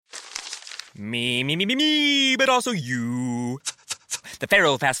Me, but also you. The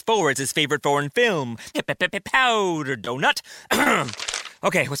Pharaoh fast forwards his favorite foreign film, Powder Donut.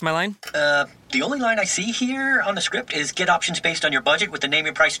 Okay, what's my line? The only line I see here on the script is get options based on your budget with the Name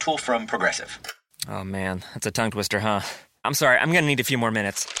Your Price tool from Progressive. Oh man, that's a tongue twister, huh? I'm sorry, I'm gonna need a few more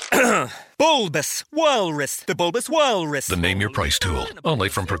minutes. Bulbous Walrus, the Bulbous Walrus. The Name Your Price tool, only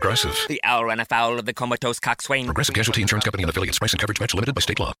from Progressive. The owl ran afoul of the comatose coxswain. Progressive Casualty Insurance Company and affiliates. Price and coverage match limited by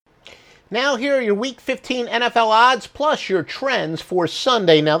state law. Now here are your Week 15 NFL odds plus your trends for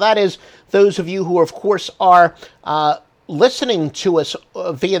Sunday. Now that is those of you who, of course, are listening to us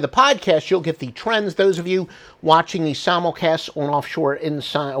via the podcast. You'll get the trends. Those of you watching the simulcast on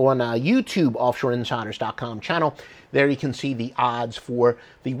YouTube, OffshoreInsiders.com channel, there you can see the odds for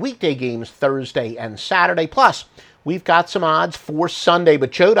the weekday games Thursday and Saturday. Plus, we've got some odds for Sunday,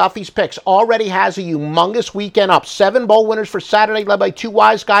 but Joe Duffy's Picks already has a humongous weekend up. 7 bowl winners for Saturday, led by 2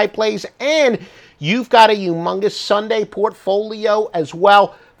 wise guy plays, and you've got a humongous Sunday portfolio as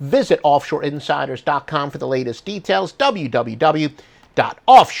well. Visit OffshoreInsiders.com for the latest details,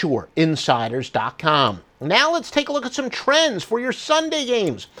 www.OffshoreInsiders.com. Now let's take a look at some trends for your Sunday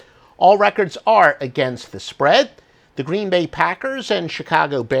games. All records are against the spread. The Green Bay Packers and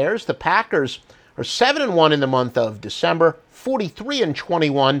Chicago Bears. The Packers are 7-1 in the month of December,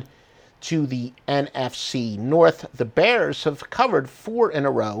 43-21 to the NFC North. The Bears have covered 4 in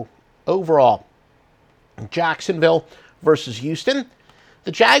a row overall. Jacksonville versus Houston.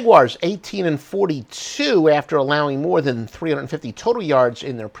 The Jaguars 18-42 after allowing more than 350 total yards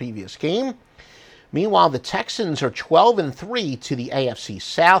in their previous game. Meanwhile, the Texans are 12-3 to the AFC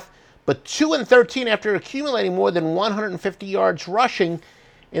South, but 2-13 after accumulating more than 150 yards rushing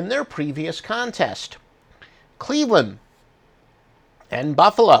in their previous contest. Cleveland and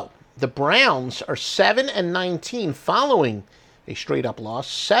Buffalo. The Browns are 7-19 following a straight-up loss,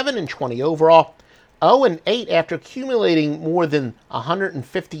 7-20 overall, 0-8 after accumulating more than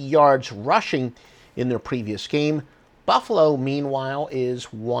 150 yards rushing in their previous game. Buffalo, meanwhile, is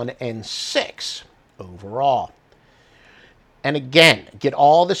 1-6 overall. And again, get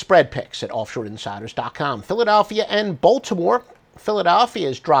all the spread picks at OffshoreInsiders.com. Philadelphia and Baltimore. Philadelphia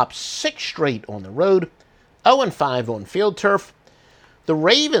has dropped 6 straight on the road, 0-5 on field turf. The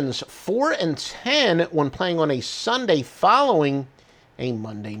Ravens 4-10 when playing on a Sunday following a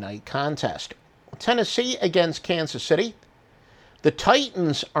Monday night contest. Tennessee against Kansas City. The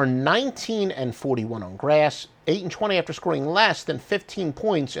Titans are 19-41 on grass, 8-20 after scoring less than 15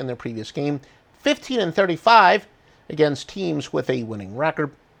 points in their previous game, 15-35 against teams with a winning record.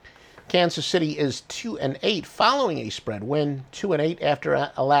 Kansas City is 2-8 following a spread win, 2-8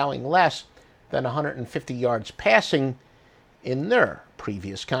 after allowing less than 150 yards passing in their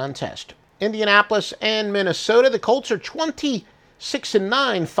previous contest. Indianapolis and Minnesota. The Colts are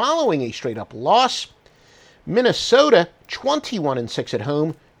 26-9 following a straight-up loss. Minnesota 21-6 at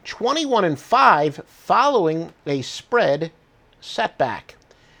home, 21-5 following a spread setback.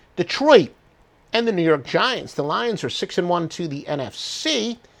 Detroit and the New York Giants. The Lions are 6-1 to the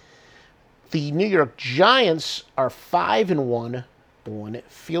NFC. The New York Giants are 5-1 on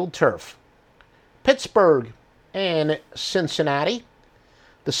field turf. Pittsburgh and Cincinnati.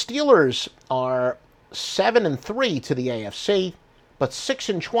 The Steelers are 7-3 to the AFC, but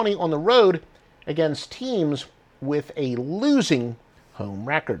 6-20 on the road against teams with a losing home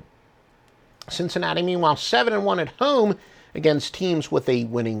record. Cincinnati, meanwhile, 7-1 at home against teams with a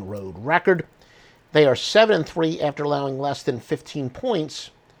winning road record. They are 7-3 after allowing less than 15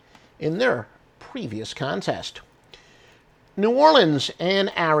 points in their previous contest. New Orleans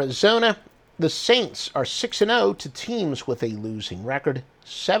and Arizona. The Saints are 6-0 to teams with a losing record.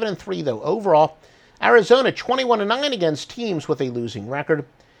 7-3, though, overall. Arizona 21-9 against teams with a losing record.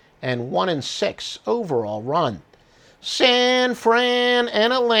 And 1-6 overall run. San Fran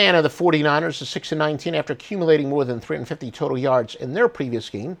and Atlanta. The 49ers are 6-19 after accumulating more than 350 total yards in their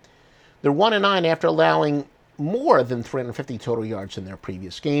previous game. They're 1-9 after allowing more than 350 total yards in their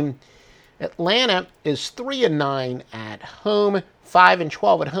previous game. Atlanta is 3-9 at home,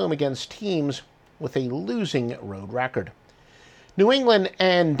 5-12 at home against teams with a losing road record. New England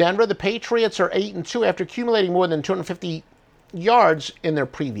and Denver. The Patriots are 8-2 after accumulating more than 250 yards in their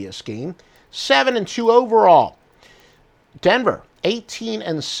previous game. 7-2 overall. Denver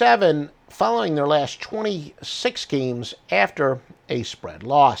 18-7 following their last 26 games after a spread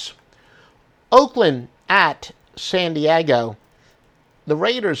loss. Oakland at San Diego. The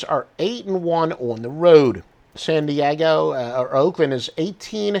Raiders are 8-1 on the road. Oakland is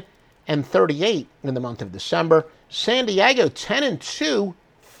 18-38 in the month of December. San Diego 10-2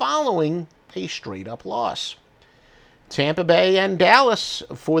 following a straight-up loss. Tampa Bay and Dallas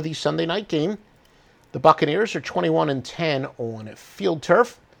for the Sunday night game. The Buccaneers are 21-10 on field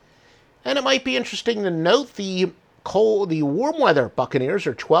turf. And it might be interesting to note the warm weather Buccaneers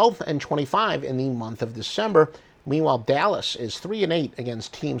are 12-25 in the month of December. Meanwhile, Dallas is 3-8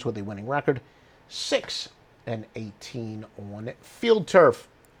 against teams with a winning record, 6-18 on field turf.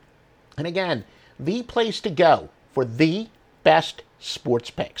 And again, the place to go for the best sports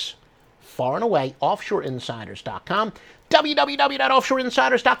picks, far and away, offshoreinsiders.com.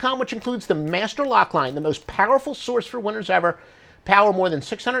 www.offshoreinsiders.com, which includes the Master Lock Line, the most powerful source for winners ever. Power more than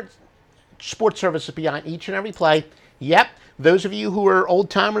 600 sports services behind each and every play. Yep, those of you who are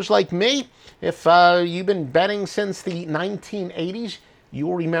old-timers like me, if you've been betting since the 1980s, you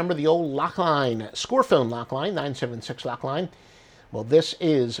will remember the old Lock Line, Score Phone Lock Line, 976 Lock Line. Well, this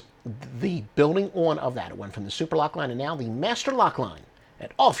is the building on of that. It went from the Super Lock Line and now the Master Lock Line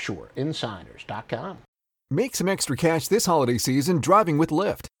at offshoreinsiders.com. Make some extra cash this holiday season driving with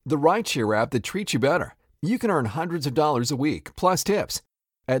Lyft, the rideshare app that treats you better. You can earn hundreds of dollars a week, plus tips.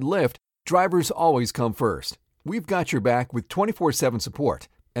 At Lyft, drivers always come first. We've got your back with 24/7 support.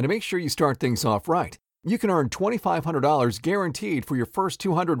 And to make sure you start things off right, you can earn $2,500 guaranteed for your first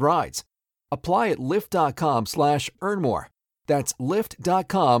 200 rides. Apply at Lyft.com/earn more. That's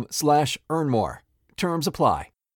Lyft.com/earn more. Terms apply.